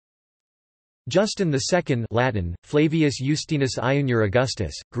Justin II Latin, Flavius Justinus Iunior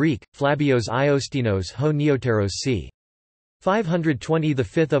Augustus, Greek, Flabios Iostinos ho Neoteros c. 520 the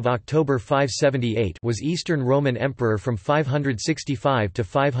 5th of October 578 was Eastern Roman Emperor from 565 to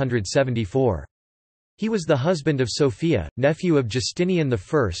 574. He was the husband of Sophia, nephew of Justinian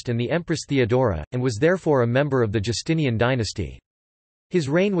I and the Empress Theodora, and was therefore a member of the Justinian dynasty. His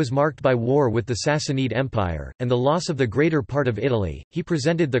reign was marked by war with the Sassanid Empire, and the loss of the greater part of Italy. He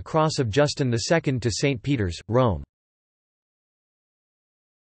presented the cross of Justin II to St. Peter's, Rome.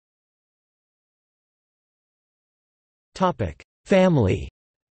 Family.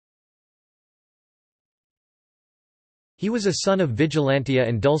 He was a son of Vigilantia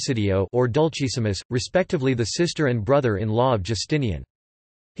and Dulcidio or Dulcissimus, respectively the sister and brother-in-law of Justinian.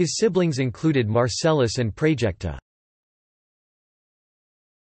 His siblings included Marcellus and Praejecta.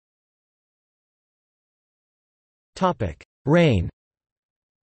 Reign.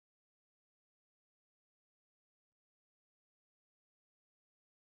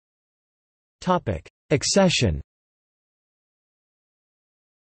 Accession.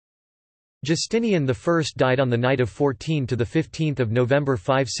 Justinian I died on the night of 14 to 15 November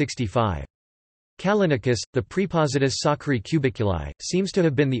 565. Callinicus, the Prepositus Sacri Cubiculi, seems to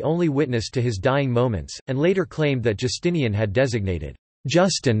have been the only witness to his dying moments, and later claimed that Justinian had designated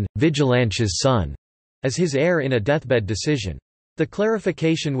Justin, Vigilantia's son, as his heir in a deathbed decision. The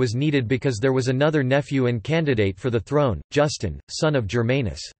clarification was needed because there was another nephew and candidate for the throne, Justin, son of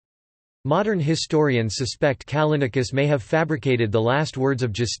Germanus. Modern historians suspect Callinicus may have fabricated the last words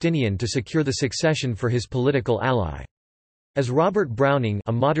of Justinian to secure the succession for his political ally. As Robert Browning,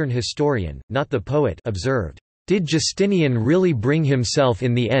 a modern historian, not the poet, observed, "Did Justinian really bring himself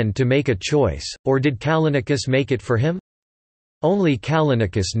in the end to make a choice, or did Callinicus make it for him? Only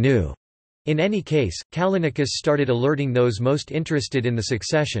Callinicus knew." In any case, Callinicus started alerting those most interested in the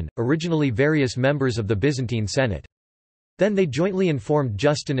succession, originally various members of the Byzantine Senate. Then they jointly informed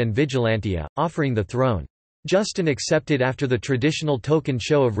Justin and Vigilantia, offering the throne. Justin accepted after the traditional token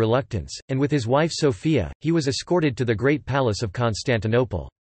show of reluctance, and with his wife Sophia, he was escorted to the Great Palace of Constantinople.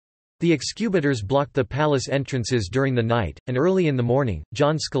 The excubators blocked the palace entrances during the night, and early in the morning,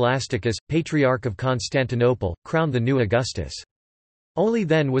 John Scholasticus, Patriarch of Constantinople, crowned the new Augustus. Only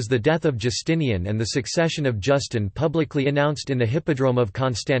then was the death of Justinian and the succession of Justin publicly announced in the Hippodrome of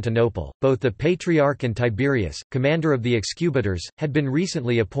Constantinople. Both the Patriarch and Tiberius, commander of the excubators, had been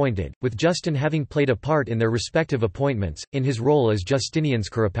recently appointed, with Justin having played a part in their respective appointments, in his role as Justinian's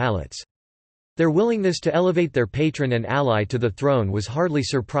Curopalates. Their willingness to elevate their patron and ally to the throne was hardly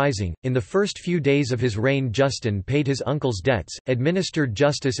surprising. In the first few days of his reign, Justin paid his uncle's debts, administered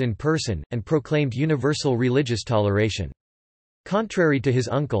justice in person, and proclaimed universal religious toleration. Contrary to his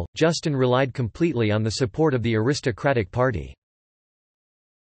uncle, Justin relied completely on the support of the aristocratic party.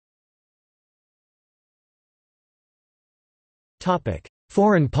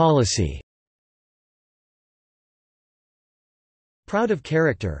 Foreign policy. Proud of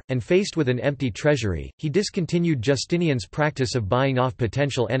character, and faced with an empty treasury, he discontinued Justinian's practice of buying off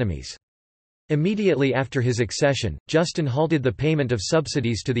potential enemies. Immediately after his accession, Justin halted the payment of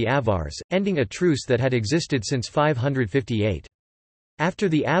subsidies to the Avars, ending a truce that had existed since 558. After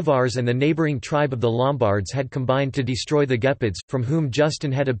the Avars and the neighbouring tribe of the Lombards had combined to destroy the Gepids, from whom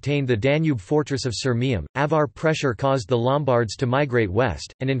Justin had obtained the Danube fortress of Sirmium, Avar pressure caused the Lombards to migrate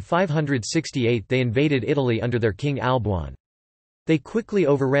west, and in 568 they invaded Italy under their king Alboin. They quickly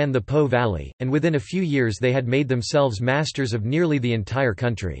overran the Po Valley, and within a few years they had made themselves masters of nearly the entire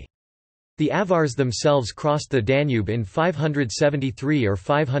country. The Avars themselves crossed the Danube in 573 or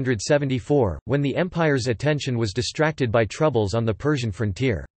 574, when the empire's attention was distracted by troubles on the Persian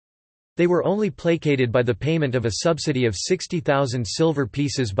frontier. They were only placated by the payment of a subsidy of 60,000 silver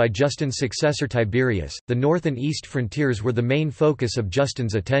pieces by Justin's successor Tiberius. The north and east frontiers were the main focus of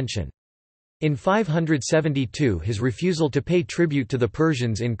Justin's attention. In 572 his refusal to pay tribute to the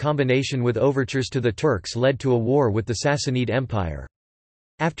Persians in combination with overtures to the Turks led to a war with the Sassanid Empire.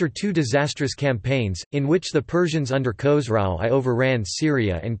 After two disastrous campaigns, in which the Persians under Khosrau I overran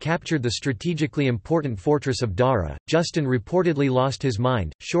Syria and captured the strategically important fortress of Dara, Justin reportedly lost his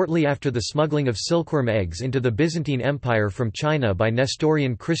mind. Shortly after the smuggling of silkworm eggs into the Byzantine Empire from China by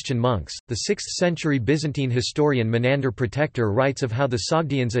Nestorian Christian monks, the 6th-century Byzantine historian Menander Protector writes of how the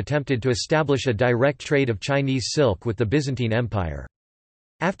Sogdians attempted to establish a direct trade of Chinese silk with the Byzantine Empire.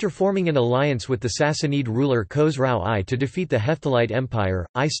 After forming an alliance with the Sassanid ruler Khosrau I to defeat the Hephthalite Empire,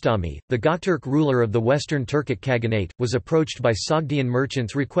 Istami, the Gokturk ruler of the Western Turkic Khaganate, was approached by Sogdian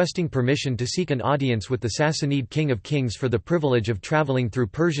merchants requesting permission to seek an audience with the Sassanid King of Kings for the privilege of traveling through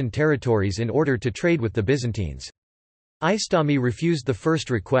Persian territories in order to trade with the Byzantines. Istami refused the first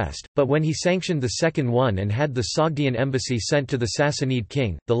request, but when he sanctioned the second one and had the Sogdian embassy sent to the Sassanid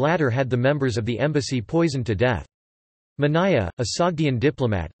king, the latter had the members of the embassy poisoned to death. Mania, a Sogdian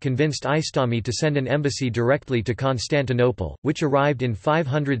diplomat, convinced Istami to send an embassy directly to Constantinople, which arrived in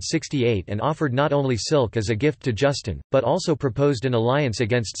 568 and offered not only silk as a gift to Justin, but also proposed an alliance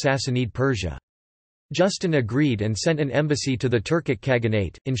against Sassanid Persia. Justin agreed and sent an embassy to the Turkic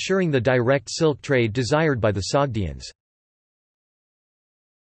Khaganate, ensuring the direct silk trade desired by the Sogdians.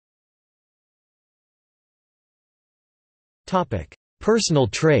 Personal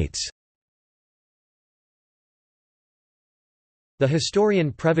traits. The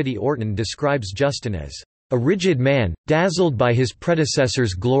historian Previty Orton describes Justin as a rigid man, dazzled by his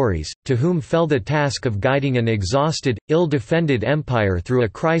predecessor's glories, to whom fell the task of guiding an exhausted, ill-defended empire through a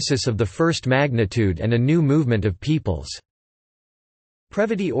crisis of the first magnitude and a new movement of peoples."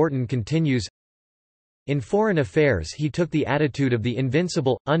 Previty Orton continues, in foreign affairs he took the attitude of the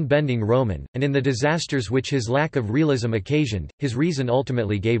invincible, unbending Roman, and in the disasters which his lack of realism occasioned, his reason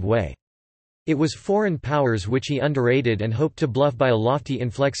ultimately gave way. It was foreign powers which he underrated and hoped to bluff by a lofty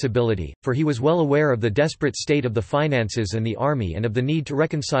inflexibility, for he was well aware of the desperate state of the finances and the army and of the need to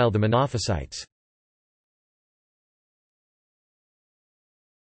reconcile the Monophysites.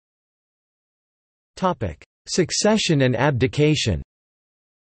 Succession and abdication.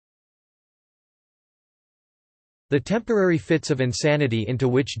 The temporary fits of insanity into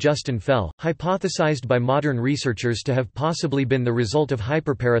which Justin fell, hypothesized by modern researchers to have possibly been the result of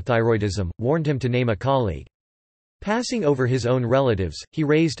hyperparathyroidism, warned him to name a colleague. Passing over his own relatives, he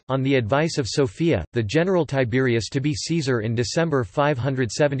raised, on the advice of Sophia, the general Tiberius to be Caesar in December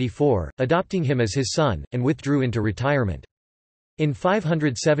 574, adopting him as his son, and withdrew into retirement. In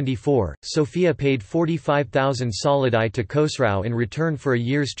 574, Sophia paid 45,000 solidi to Khosrau in return for a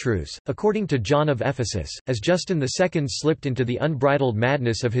year's truce. According to John of Ephesus, as Justin II slipped into the unbridled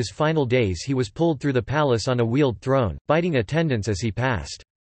madness of his final days, he was pulled through the palace on a wheeled throne, biting attendants as he passed.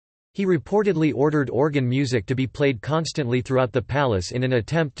 He reportedly ordered organ music to be played constantly throughout the palace in an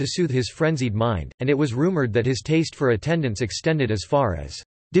attempt to soothe his frenzied mind, and it was rumored that his taste for attendants extended as far as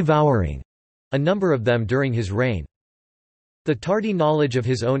devouring a number of them during his reign. The tardy knowledge of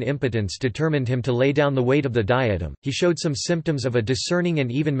his own impotence determined him to lay down the weight of the diadem. He showed some symptoms of a discerning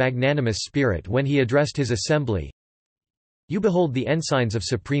and even magnanimous spirit when he addressed his assembly. You behold the ensigns of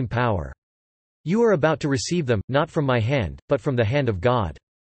supreme power. You are about to receive them, not from my hand, but from the hand of God.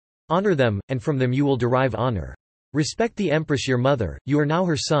 Honor them, and from them you will derive honor. Respect the empress your mother, you are now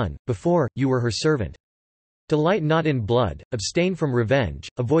her son, before, you were her servant. Delight not in blood, abstain from revenge,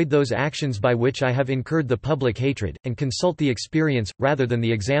 avoid those actions by which I have incurred the public hatred, and consult the experience, rather than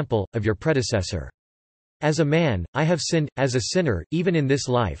the example, of your predecessor. As a man, I have sinned, as a sinner, even in this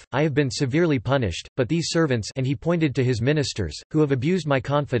life, I have been severely punished, but these servants, and he pointed to his ministers, who have abused my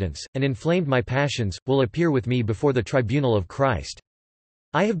confidence, and inflamed my passions, will appear with me before the tribunal of Christ.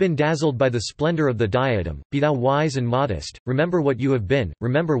 I have been dazzled by the splendor of the diadem, be thou wise and modest, remember what you have been,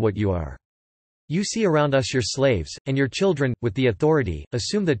 remember what you are. You see around us your slaves, and your children, with the authority,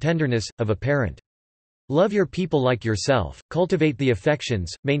 assume the tenderness, of a parent. Love your people like yourself, cultivate the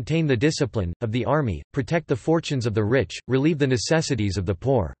affections, maintain the discipline, of the army, protect the fortunes of the rich, relieve the necessities of the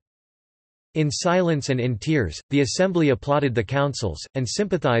poor. In silence and in tears, the assembly applauded the counsels, and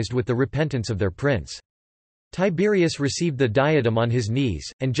sympathized with the repentance of their prince. Tiberius received the diadem on his knees,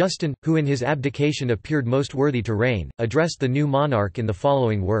 and Justin, who in his abdication appeared most worthy to reign, addressed the new monarch in the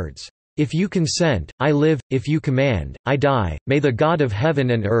following words. If you consent, I live, if you command, I die, may the God of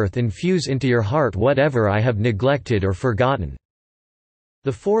heaven and earth infuse into your heart whatever I have neglected or forgotten."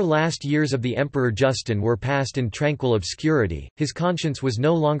 The 4 last years of the Emperor Justin were passed in tranquil obscurity, his conscience was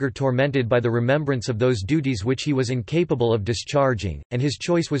no longer tormented by the remembrance of those duties which he was incapable of discharging, and his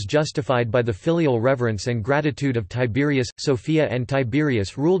choice was justified by the filial reverence and gratitude of Tiberius. Sophia and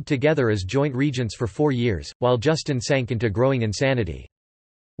Tiberius ruled together as joint regents for 4 years, while Justin sank into growing insanity.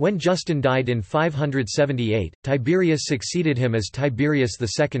 When Justin died in 578, Tiberius succeeded him as Tiberius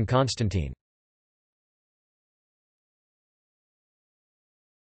II Constantine.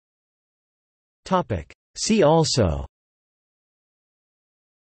 See also: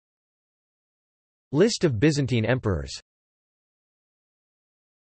 List of Byzantine emperors.